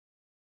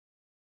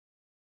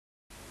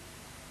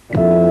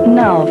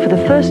Now, for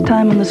the first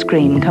time on the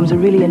screen, comes a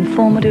really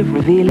informative,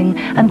 revealing,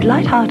 and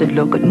light-hearted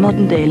look at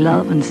modern-day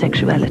love and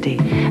sexuality.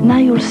 Now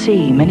you'll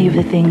see many of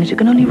the things you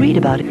can only read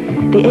about.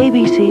 The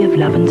ABC of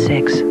Love and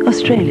Sex,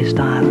 Australia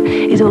style,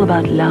 is all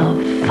about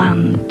love,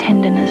 fun,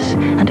 tenderness,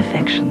 and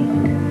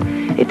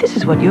affection. If this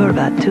is what you're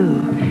about too,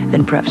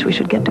 then perhaps we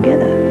should get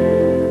together.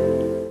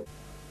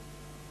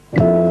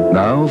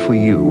 Now for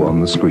you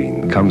on the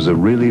screen comes a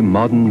really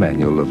modern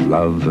manual of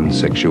love and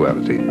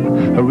sexuality.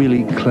 A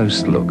really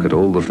close look at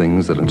all the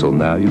things that until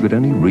now you could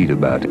only read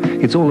about.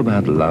 It's all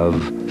about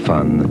love,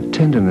 fun,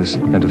 tenderness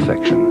and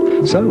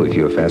affection. So if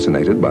you're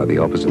fascinated by the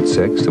opposite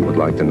sex and would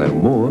like to know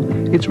more,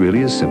 it's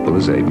really as simple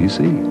as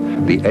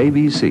ABC. The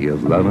ABC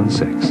of Love and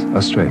Sex,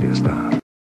 Australia style.